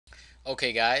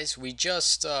Okay guys, we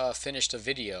just finished a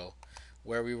video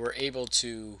where we were able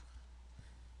to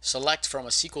select from a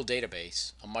SQL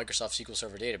database, a Microsoft SQL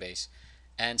Server database,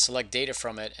 and select data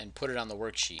from it and put it on the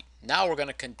worksheet. Now we're going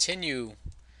to continue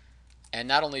and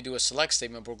not only do a select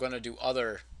statement, but we're going to do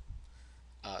other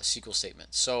SQL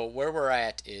statements. So where we're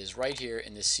at is right here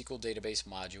in this SQL database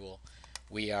module.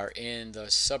 We are in the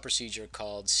sub-procedure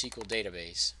called SQL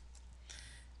database.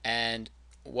 And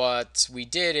what we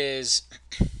did is,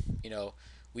 you know,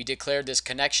 we declared this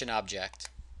connection object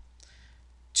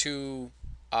to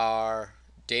our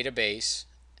database,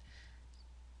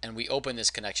 and we open this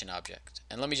connection object.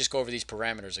 And let me just go over these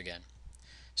parameters again.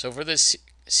 So for this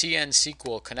CN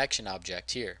SQL connection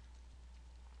object here,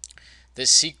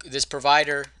 this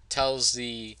provider tells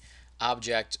the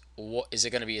object, what is it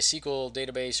going to be, a SQL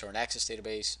database or an Access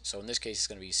database? So in this case it's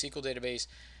going to be a SQL database.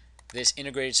 This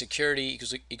integrated security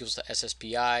equals to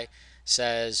SSPI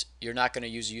says you're not going to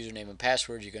use a username and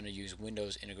password, you're going to use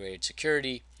Windows integrated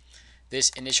security. This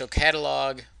initial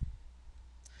catalog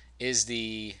is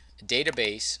the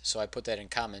database, so I put that in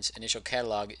comments. Initial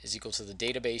catalog is equal to the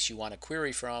database you want to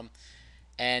query from,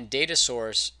 and data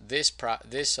source, this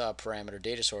parameter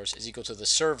data source is equal to the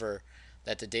server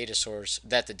that the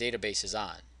database is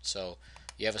on. So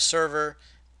you have a server,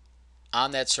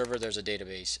 on that server there's a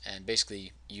database, and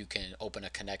basically you can open a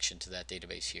connection to that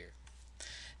database here.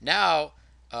 Now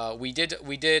we did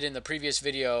in the previous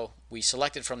video, we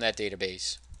selected from that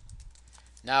database.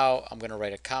 Now I'm going to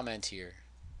write a comment here,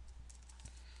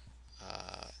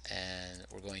 and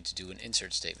we're going to do an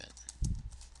insert statement.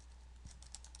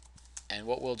 And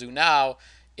what we'll do now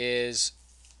is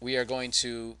we are going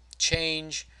to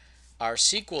change our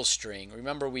SQL string.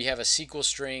 Remember, we have a SQL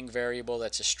string variable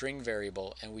that's a string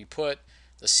variable, and we put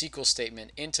the SQL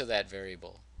statement into that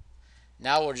variable.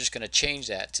 Now we're just going to change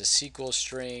that to SQL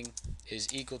string is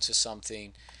equal to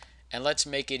something, and let's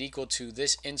make it equal to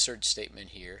this insert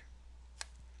statement here,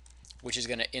 which is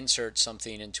going to insert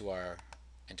something into our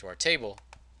table.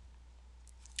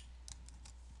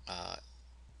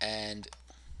 And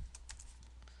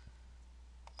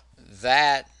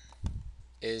that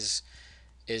is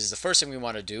the first thing we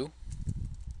want to do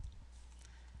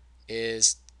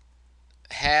is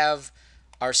have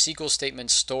our SQL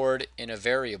statement stored in a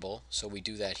variable, so we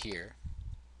do that here.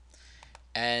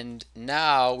 And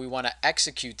now we want to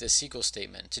execute this SQL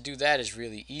statement. To do that is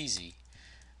really easy.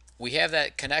 We have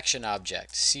that connection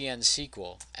object, CN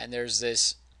SQL, and there's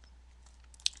this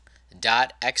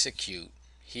dot execute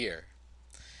here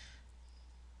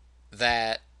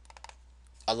that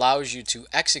allows you to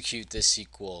execute this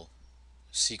SQL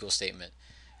statement.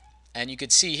 And you can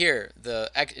see here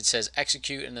it says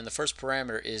execute, and then the first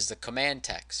parameter is the command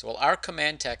text. Well, our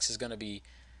command text is going to be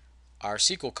our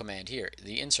SQL command here,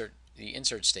 the insert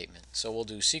statement. So we'll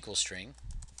do SQL string,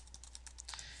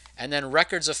 and then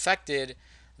records affected,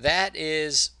 that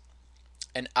is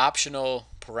an optional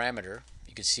parameter.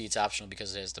 You can see it's optional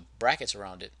because it has the brackets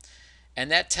around it, and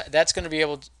that's going to be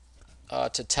able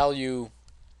to tell you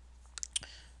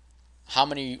how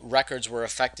many records were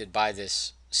affected by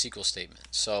this SQL statement.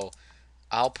 So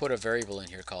I'll put a variable in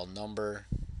here called number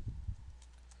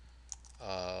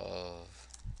of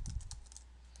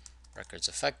records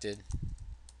affected,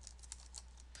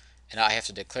 and I have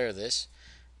to declare this.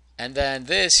 And then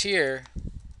this here,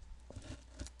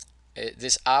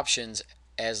 this options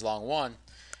as long one,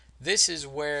 this is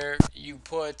where you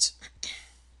put,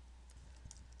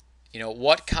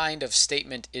 what kind of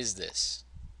statement is this?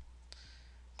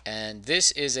 And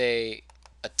this is a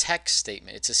text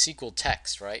statement. It's a SQL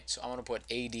text, right? So I'm going to put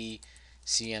AD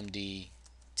CMD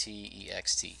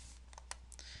TEXT.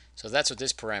 So that's what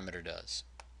this parameter does.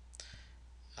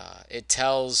 It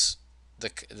tells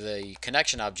the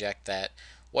connection object that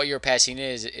what you're passing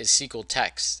is SQL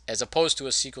text, as opposed to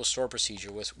a SQL store procedure,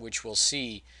 which we'll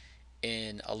see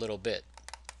in a little bit.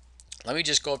 Let me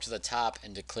just go up to the top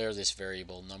and declare this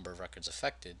variable number of records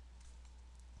affected,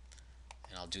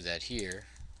 and I'll do that here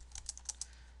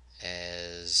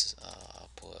as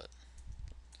I'll put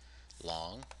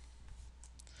long.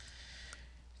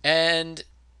 And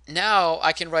now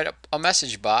I can write a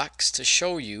message box to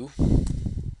show you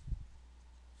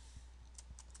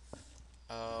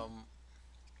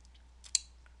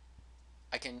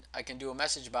I can do a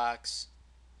message box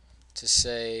to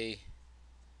say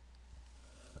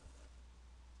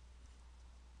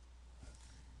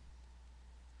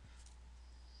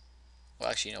well,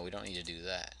 actually no, we don't need to do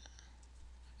that.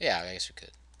 Yeah, I guess we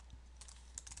could.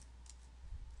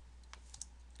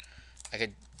 I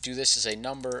could do this as a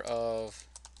number of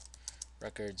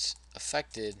records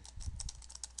affected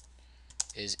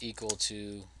is equal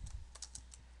to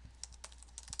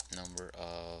number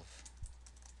of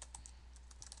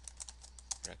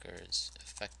records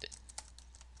affected.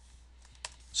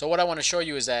 So what I want to show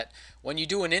you is that when you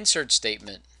do an insert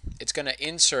statement, it's going to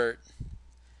insert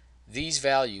these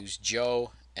values,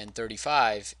 Joe and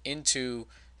 35, into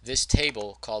this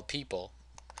table called people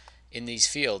in these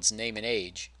fields, name and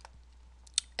age.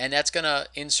 And that's going to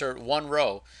insert one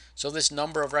row. So this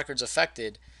number of records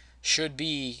affected should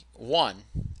be 1,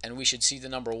 and we should see the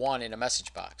number 1 in a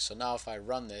message box. So now if I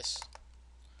run this,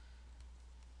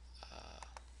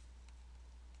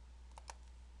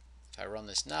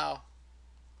 now,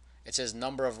 it says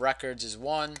number of records is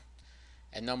 1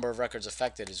 and number of records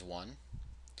affected is 1.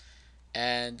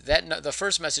 And that the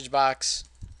first message box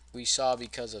we saw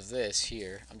because of this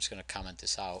here. I'm just going to comment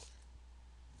this out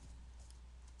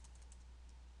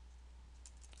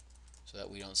so that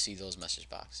we don't see those message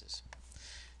boxes.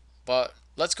 But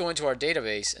let's go into our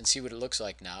database and see what it looks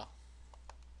like now.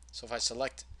 So if I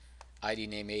select ID,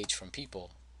 name, age from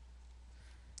people,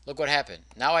 look what happened.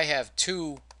 Now I have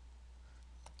two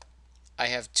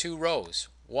rows,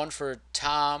 one for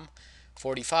Tom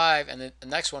 45 and the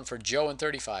next one for Joe and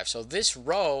 35. So this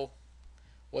row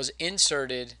was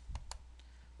inserted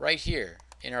right here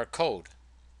in our code,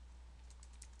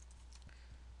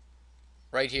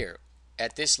 right here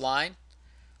at this line.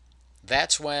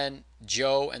 That's when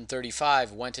Joe and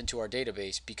 35 went into our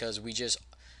database, because we just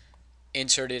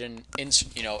inserted and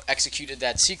executed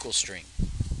that SQL string.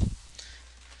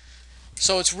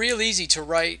 So it's real easy to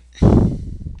write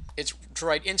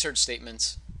insert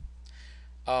statements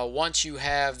once you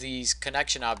have these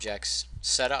connection objects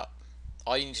set up.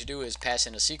 All you need to do is pass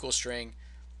in a SQL string,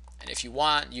 and if you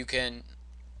want, you can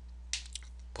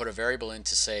put a variable in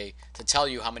to tell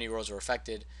you how many rows are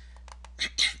affected,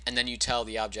 and then you tell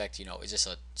the object, is this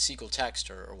a SQL text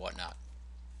or whatnot.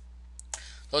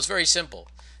 So it's very simple.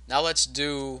 Now let's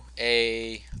do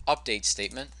a update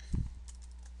statement,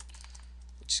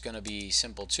 which is going to be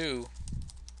simple too.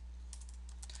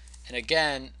 And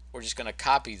again, we're just going to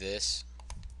copy this.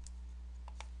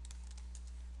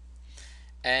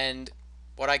 And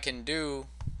what I can do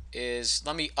is,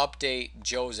 let me update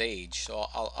Joe's age. So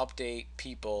I'll update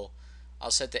people.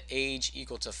 I'll set the age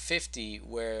equal to 50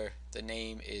 where the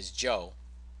name is Joe.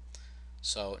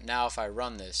 So now if I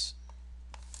run this,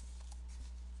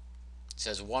 it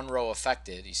says one row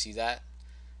affected. You see that?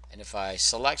 And if I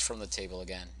select from the table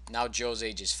again, now Joe's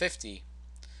age is 50.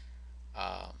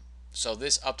 So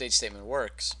this update statement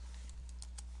works.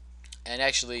 And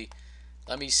actually,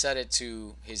 let me set it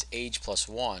to his age plus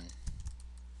 1,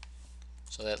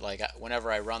 so that whenever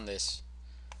I run this,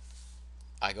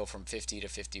 I go from 50 to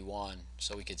 51,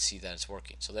 so we could see that it's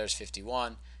working. So there's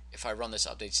 51. If I run this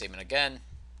update statement again,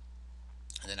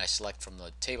 and then I select from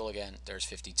the table again, there's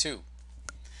 52.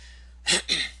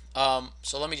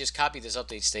 So let me just copy this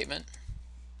update statement,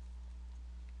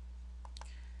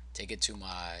 take it to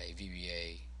my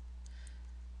VBA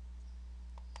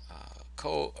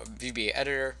VBA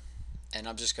editor, and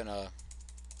I'm just gonna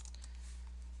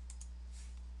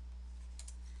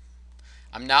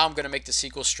I'm gonna make the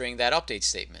SQL string that update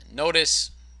statement. Notice,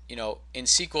 in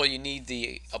SQL you need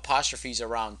the apostrophes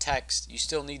around text. You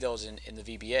still need those in the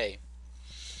VBA.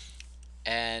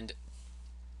 And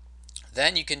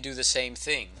then you can do the same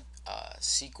thing.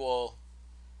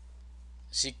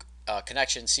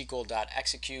 Connection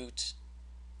SQL.execute,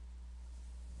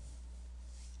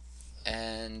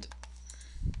 and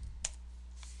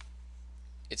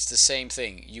it's the same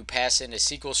thing. You pass in a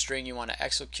SQL string you want to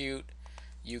execute.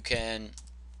 You can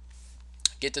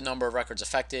get the number of records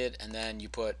affected, and then you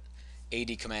put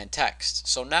AD command text.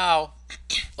 So now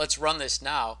let's run this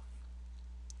now.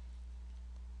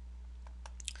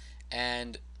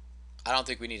 And I don't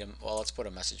think we need well, let's put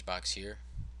a message box here.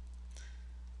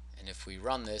 And if we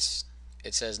run this,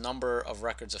 it says number of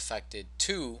records affected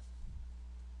 2.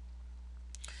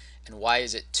 And why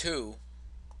is it 2?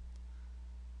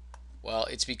 Well,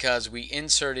 it's because we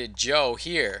inserted Joe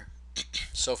here.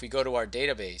 So if we go to our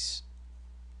database,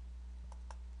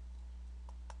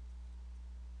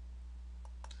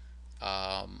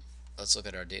 let's look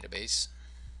at our database.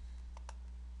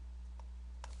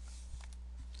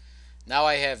 Now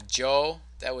I have Joe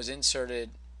that was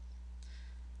inserted.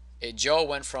 Joe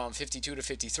went from 52 to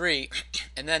 53,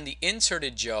 and then the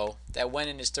inserted Joe that went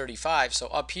in is 35. So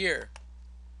up here,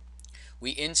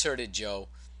 we inserted Joe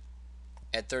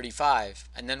at 35,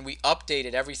 and then we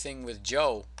updated everything with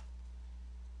Joe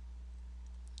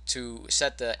to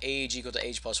set the age equal to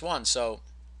age plus 1. So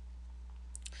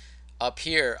up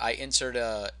here, I insert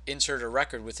a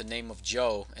record with the name of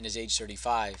Joe and his age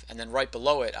 35, and then right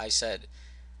below it, I said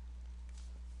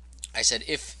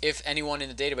if anyone in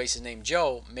the database is named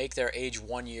Joe, make their age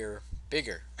 1 year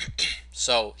bigger.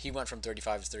 So he went from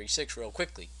 35 to 36 real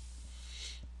quickly.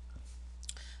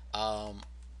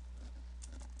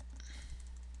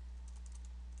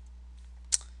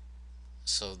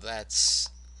 So that's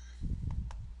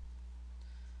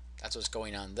what's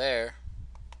going on there.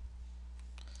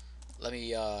 Let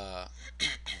me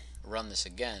run this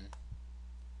again.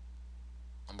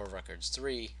 Number of records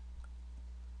 3.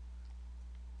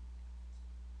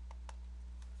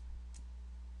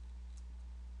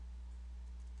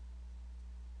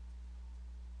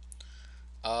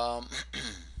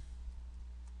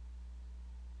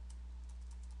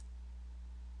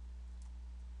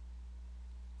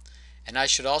 And I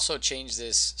should also change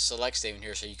this select statement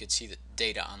here so you can see the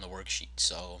data on the worksheet.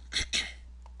 So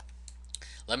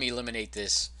let me eliminate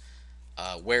this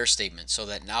where statement so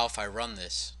that now if I run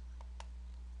this,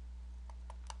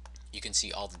 you can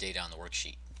see all the data on the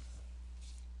worksheet.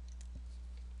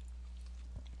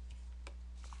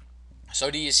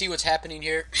 So do you see what's happening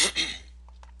here?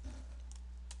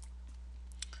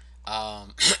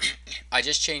 I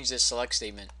just changed this select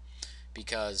statement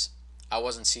because I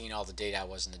wasn't seeing all the data I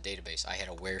was in the database. I had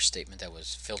a where statement that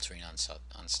was filtering on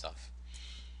stuff.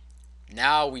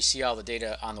 Now we see all the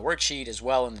data on the worksheet as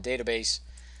well in the database,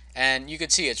 and you can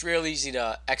see it's real easy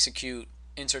to execute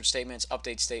insert statements,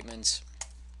 update statements.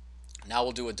 Now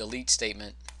we'll do a delete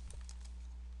statement.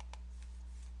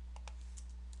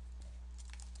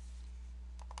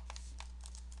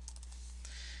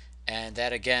 And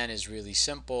that again is really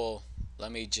simple.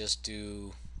 Let me just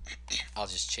do, I'll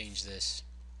just change this.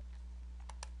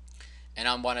 And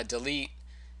I want to delete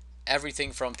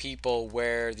everything from people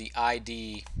where the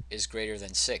ID is greater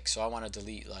than 6. So I want to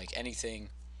delete like anything.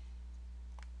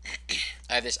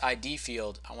 I have this ID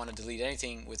field. I want to delete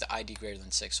anything with the ID greater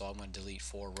than 6. So I'm going to delete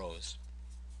 4 rows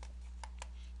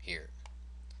here.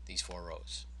 These 4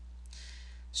 rows.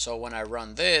 So when I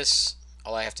run this,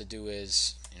 all I have to do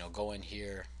is, go in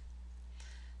here,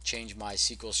 change my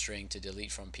SQL string to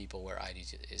delete from people where ID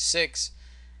is 6.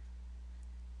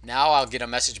 Now I'll get a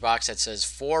message box that says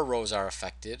 4 rows are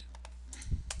affected.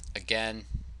 Again,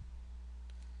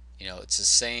 it's the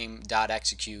same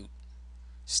 .execute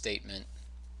statement.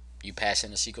 You pass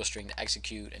in a SQL string to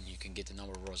execute, and you can get the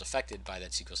number of rows affected by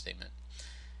that SQL statement.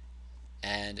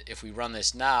 And if we run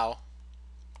this now,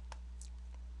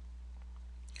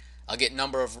 I'll get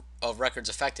number of records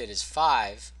affected is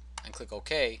 5, and click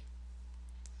OK.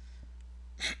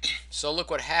 So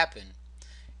look what happened.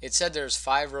 It said there's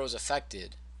 5 rows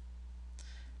affected.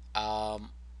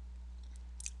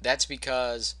 That's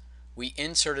because we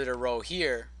inserted a row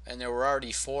here, and there were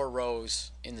already 4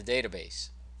 rows in the database.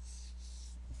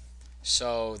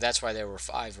 So that's why there were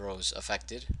 5 rows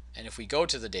affected. And if we go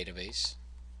to the database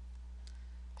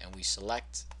and we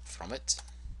select from it,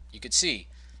 you could see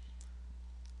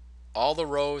all the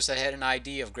rows that had an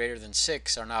ID of greater than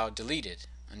 6 are now deleted,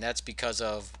 and that's because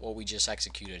of what we just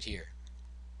executed here.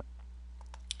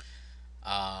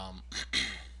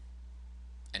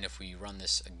 And if we run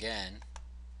this again,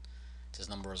 it says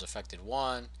number of rows affected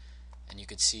 1, and you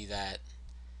could see that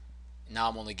now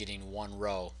I'm only getting 1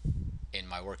 row in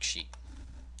my worksheet.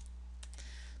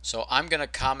 So I'm going to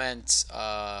comment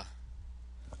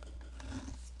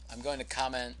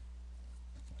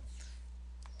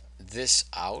this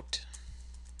out,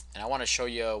 and I want to show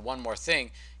you one more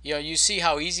thing. You see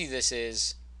how easy this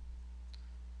is.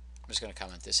 I'm just going to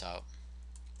comment this out.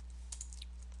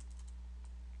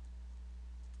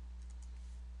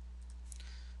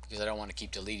 Because I don't want to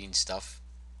keep deleting stuff.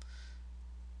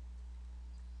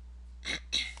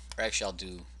 Or actually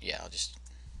I'll just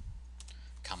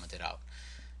comment it out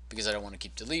because I don't want to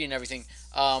keep deleting everything.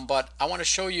 But I want to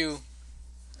show you,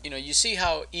 you see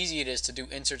how easy it is to do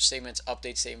insert statements,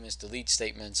 update statements, delete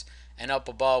statements, and up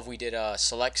above we did a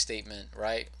select statement,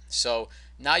 right? So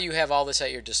now you have all this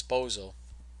at your disposal.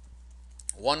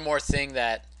 One more thing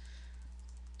that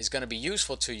is going to be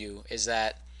useful to you is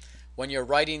that when you're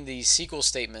writing these SQL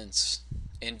statements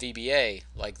in VBA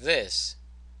like this,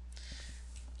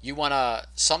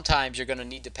 sometimes you're going to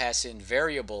need to pass in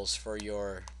variables for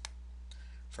your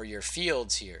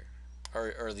fields here,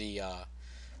 or the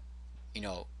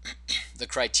the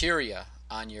criteria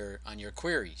on your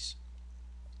queries.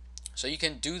 So you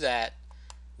can do that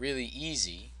really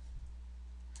easy.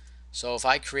 So if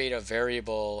I create a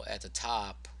variable at the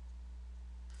top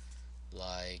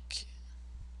like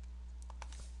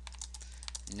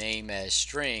name as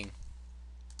string,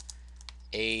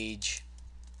 age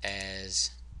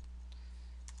as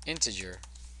integer,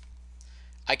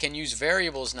 I can use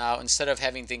variables now instead of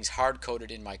having things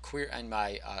hard-coded in my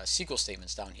SQL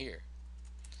statements down here.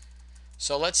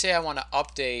 So let's say I want to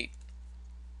update,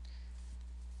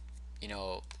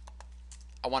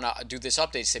 to do this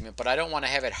update statement, but I don't want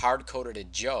to have it hard coded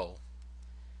at Joe.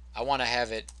 I want to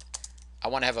have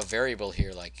a variable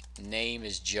here like name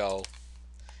is Joe,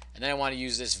 and then I want to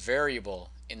use this variable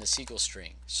in the SQL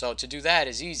string. So to do that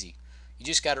is easy. You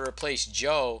just got to replace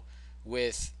Joe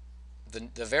with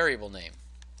the variable name.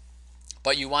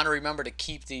 But you want to remember to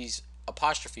keep these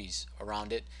apostrophes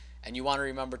around it, and you want to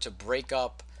remember to break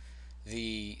up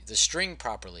the string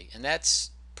properly. And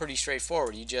that's pretty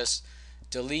straightforward. You just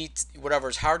delete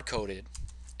whatever's hard coded,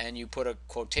 and you put a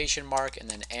quotation mark and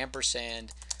then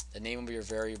ampersand, the name of your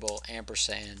variable,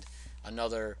 ampersand,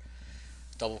 another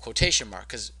double quotation mark,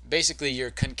 because basically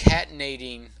you're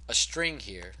concatenating a string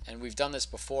here, and we've done this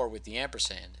before with the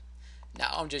ampersand. Now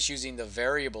I'm just using the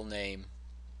variable name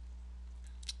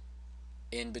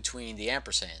in between the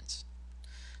ampersands.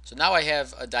 So now I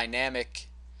have a dynamic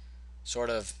sort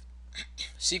of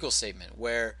SQL statement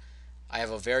where I have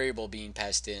a variable being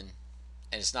passed in,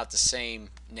 and it's not the same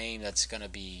name that's going to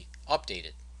be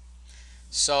updated.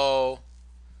 So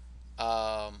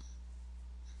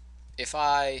if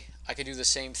I could do the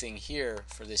same thing here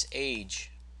for this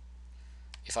age.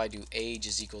 If I do age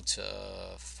is equal to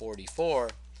 44,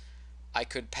 I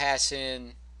could pass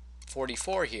in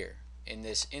 44 here in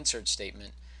this insert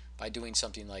statement by doing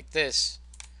something like this.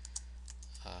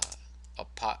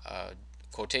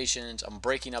 Quotations, I'm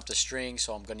breaking up the string,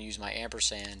 so I'm going to use my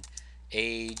ampersand,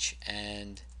 age,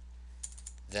 and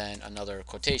then another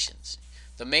quotations.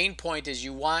 The main point is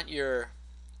you want your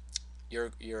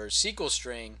SQL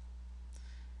string,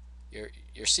 your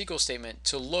SQL statement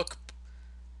to look,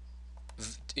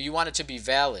 you want it to be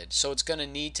valid. So it's going to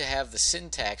need to have the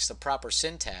syntax, the proper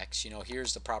syntax.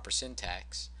 Here's the proper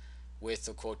syntax with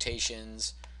the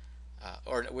quotations,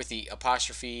 or with the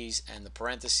apostrophes and the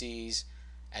parentheses,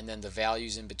 and then the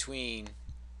values in between.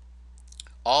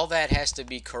 All that has to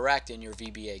be correct in your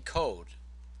VBA code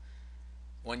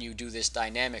when you do this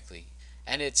dynamically.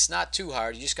 And it's not too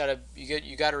hard. You just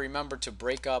gotta remember to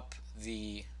break up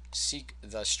the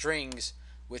strings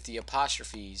with the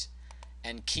apostrophes,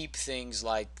 and keep things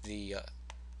like the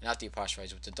not the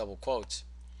apostrophes, with the double quotes,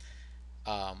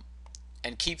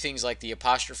 and keep things like the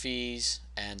apostrophes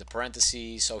and the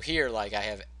parentheses. So here, like, I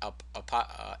have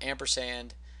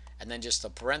ampersand and then just the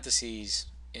parentheses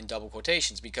in double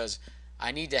quotations, because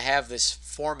I need to have this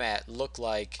format look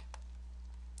like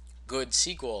good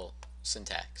SQL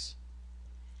syntax,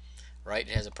 right?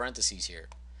 It has a parentheses here,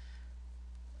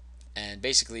 and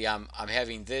basically I'm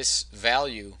having this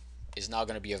value is now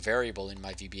going to be a variable in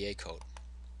my VBA code.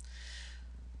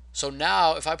 So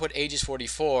now if I put age is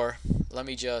 44, let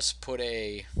me just put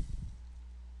a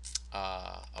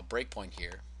breakpoint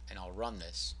here, and I'll run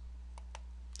this.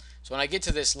 So when I get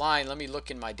to this line, let me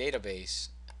look in my database,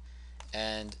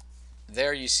 and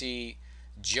there you see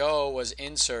Joe was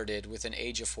inserted with an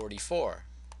age of 44.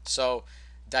 So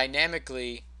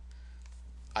dynamically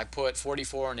I put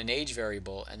 44 in an age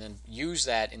variable and then use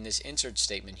that in this insert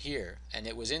statement here, and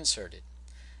it was inserted.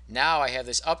 Now I have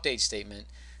this update statement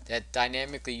that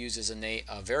dynamically uses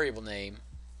a variable name.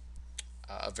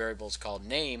 A variable is called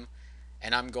name,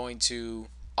 and I'm going to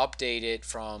update it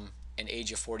from an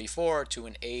age of 44 to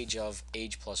an age of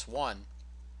age plus 1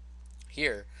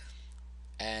 here.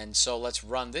 And so let's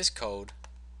run this code.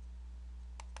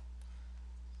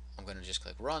 I'm going to just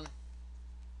click run.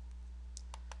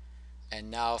 And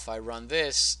now if I run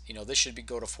this, this should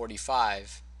go to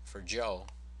 45 for Joe.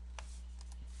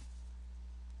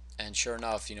 And sure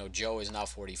enough, Joe is now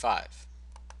 45.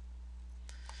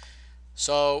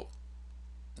 So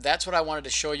that's what I wanted to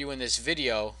show you in this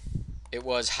video. It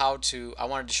was I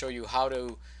wanted to show you how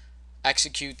to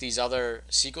execute these other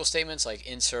SQL statements like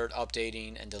insert,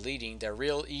 updating, and deleting. They're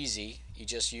real easy. You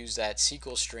just use that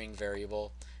SQL string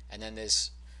variable and then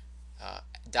this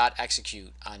dot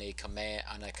execute on a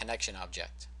connection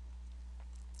object.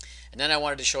 And then I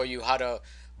wanted to show you how to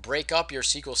break up your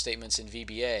SQL statements in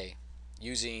VBA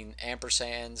using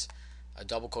ampersands,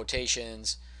 double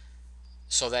quotations,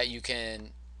 so that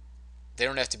they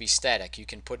don't have to be static. You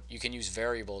can use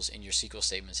variables in your SQL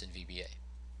statements in VBA.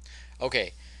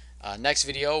 Okay, next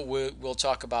video we'll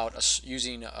talk about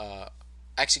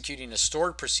executing a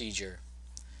stored procedure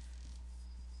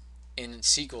in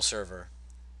SQL Server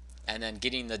and then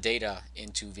getting the data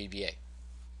into VBA.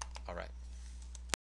 All right.